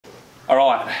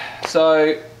Alright,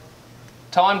 so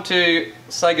time to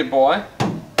say goodbye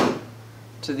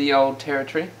to the old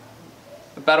territory.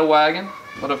 The battle wagon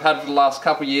that I've had for the last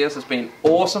couple of years has been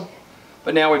awesome,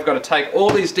 but now we've got to take all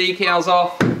these decals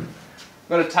off. We've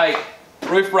got to take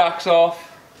roof racks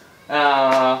off, the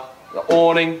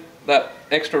awning, that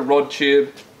extra rod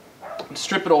tube, and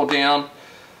strip it all down.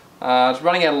 It's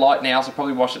running out of light now, so I'll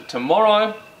probably wash it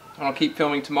tomorrow, and I'll keep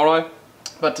filming tomorrow.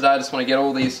 But today I just want to get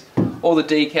all the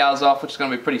decals off, which is going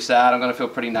to be pretty sad. I'm going to feel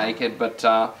pretty naked, but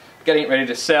getting it ready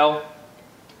to sell.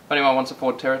 If anyone wants a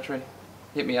Ford Territory,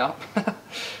 hit me up,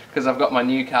 because I've got my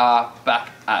new car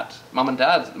back at Mum and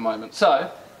Dad's at the moment.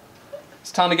 So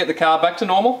it's time to get the car back to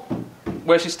normal,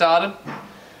 where she started.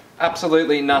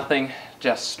 Absolutely nothing,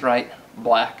 just straight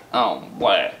black on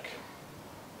black.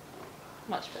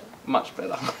 Much better. Much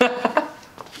better.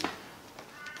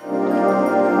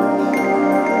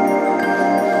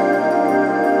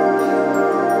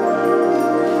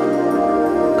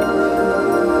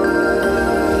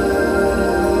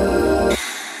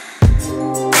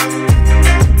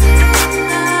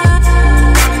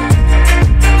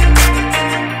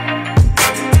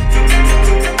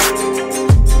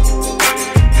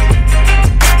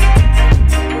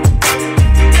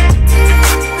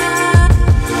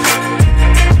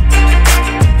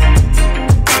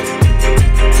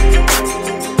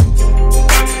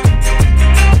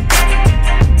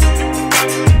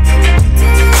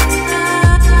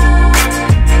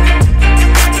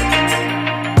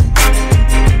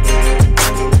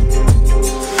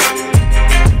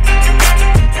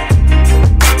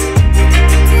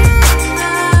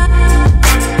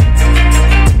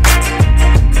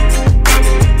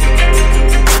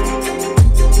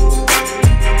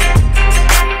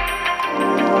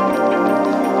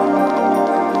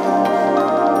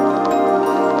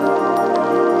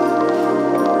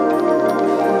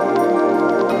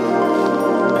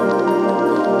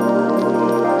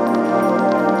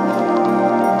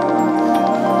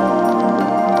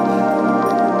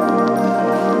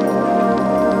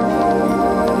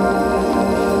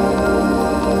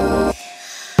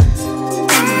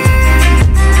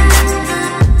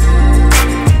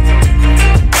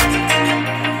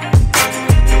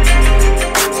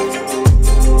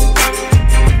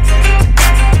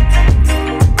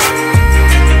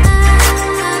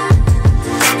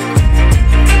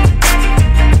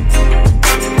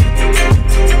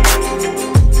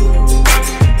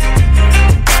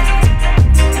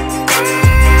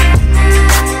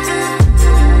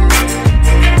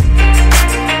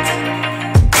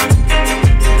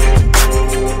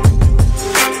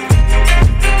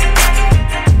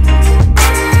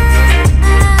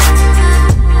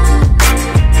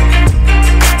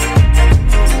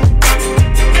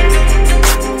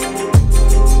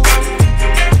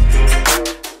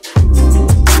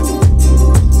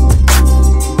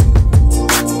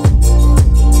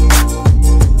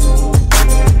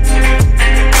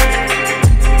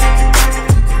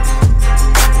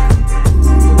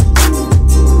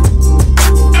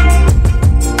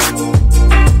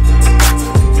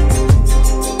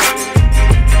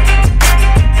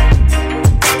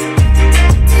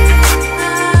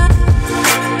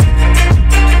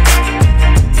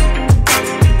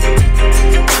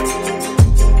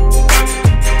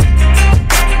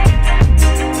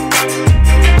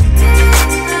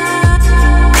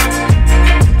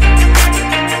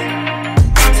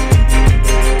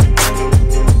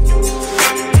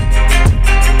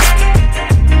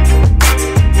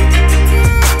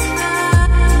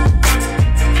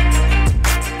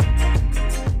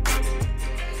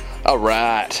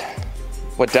 Alright,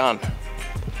 we're done.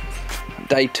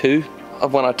 Day 2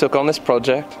 of when I took on this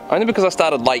project. Only because I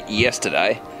started late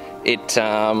yesterday, it took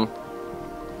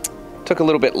a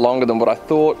little bit longer than what I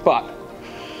thought, but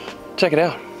check it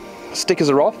out. Stickers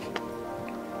are off.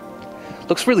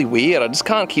 Looks really weird. I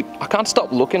can't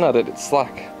stop looking at it. It's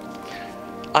like,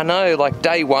 I know, like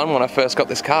day 1 when I first got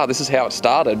this car, this is how it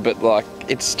started, but like,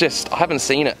 it's just, I haven't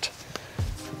seen it.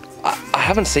 I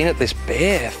haven't seen it this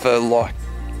bare for like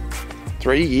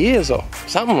 3 years or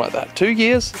something like that, 2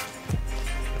 years.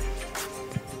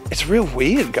 It's real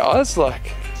weird, guys.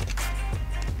 Like,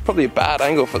 probably a bad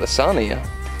angle for the sun here.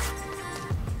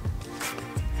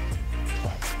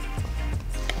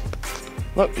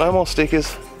 Look, no more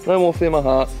stickers, no more Fear My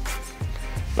Heart,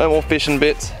 no more fishing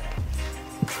bits,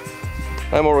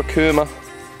 no more Akuma.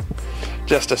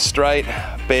 Just a straight,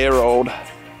 bare old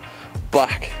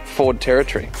black Ford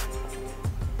Territory.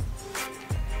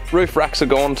 Roof racks are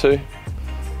gone too.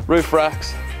 Roof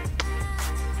racks,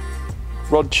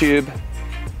 rod tube,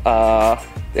 the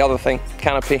other thing,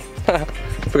 canopy,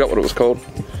 forgot what it was called.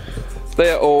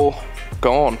 They're all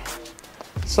gone.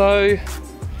 So,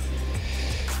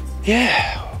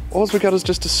 yeah, all we got is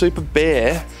just a super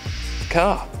bare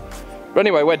car. But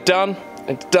anyway, we're done.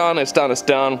 It's done, it's done, it's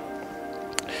done.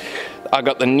 I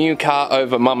got the new car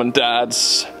over mum and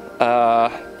dad's.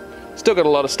 Still got a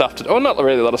lot of stuff to do. Oh, not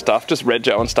really a lot of stuff, just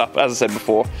rego and stuff, as I said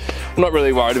before. I'm not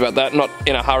really worried about that, not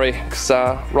in a hurry, because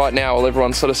right now while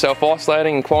everyone's sort of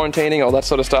self-isolating and quarantining, all that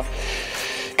sort of stuff,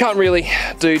 can't really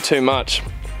do too much.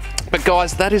 But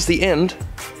guys, that is the end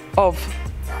of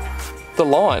the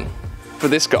line for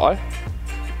this guy.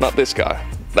 Not this guy,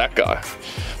 that guy.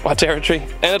 My territory,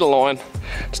 end of the line.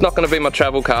 It's not going to be my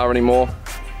travel car anymore.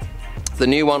 The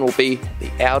new one will be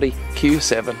the Audi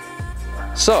Q7.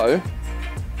 So,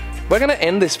 we're going to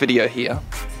end this video here.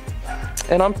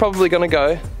 And I'm probably going to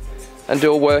go and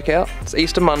do a workout. It's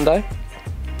Easter Monday.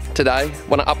 Today,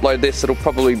 when I upload this, it'll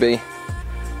probably be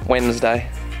Wednesday.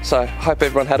 So, hope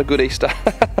everyone had a good Easter.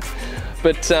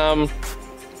 But,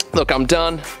 look, I'm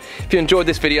done. If you enjoyed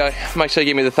this video, make sure you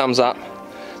give me the thumbs up.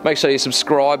 Make sure you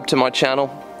subscribe to my channel,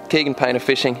 Keeghan Painter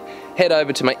Fishing. Head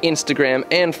over to my Instagram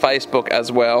and Facebook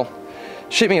as well.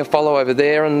 Shoot me a follow over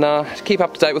there and keep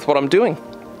up to date with what I'm doing.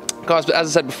 Guys, as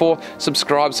I said before,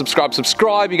 subscribe, subscribe,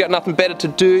 subscribe. You got nothing better to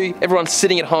do. Everyone's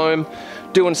sitting at home,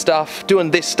 doing stuff, doing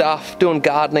this stuff, doing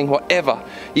gardening, whatever.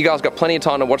 You guys got plenty of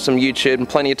time to watch some YouTube and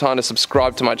plenty of time to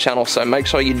subscribe to my channel, so make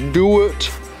sure you do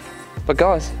it. But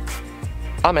guys,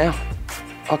 I'm out.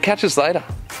 I'll catch us later.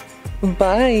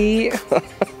 Bye.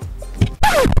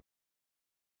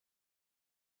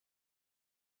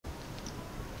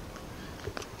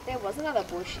 There was another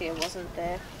bush here, wasn't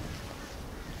there?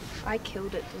 I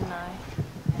killed it, didn't I?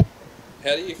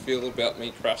 How do you feel about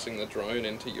me crashing the drone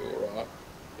into your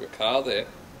car there?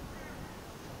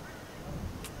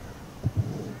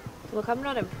 Look, I'm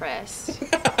not impressed.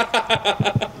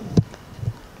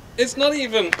 It's not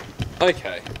even...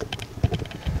 Okay.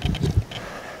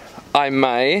 I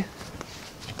may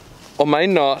or may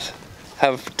not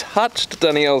have touched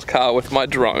Danielle's car with my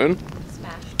drone.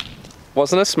 Smash.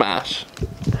 Wasn't a smash.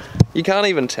 You can't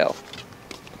even tell.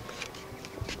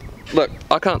 Look,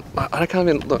 I can't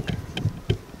even, look.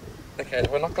 Okay,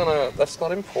 we're not gonna, that's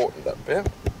not important, that bit.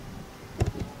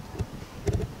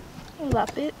 Oh,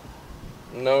 that bit.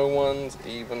 No one's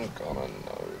even gonna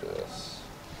notice.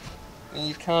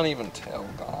 You can't even tell,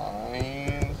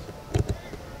 guys.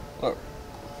 Look.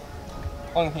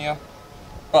 On here,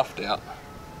 buffed out.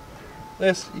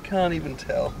 This, you can't even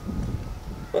tell.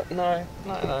 But no.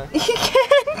 You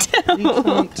can tell. You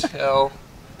can't tell.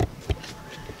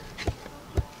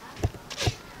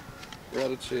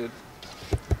 Gratitude.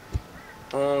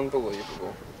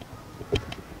 Unbelievable.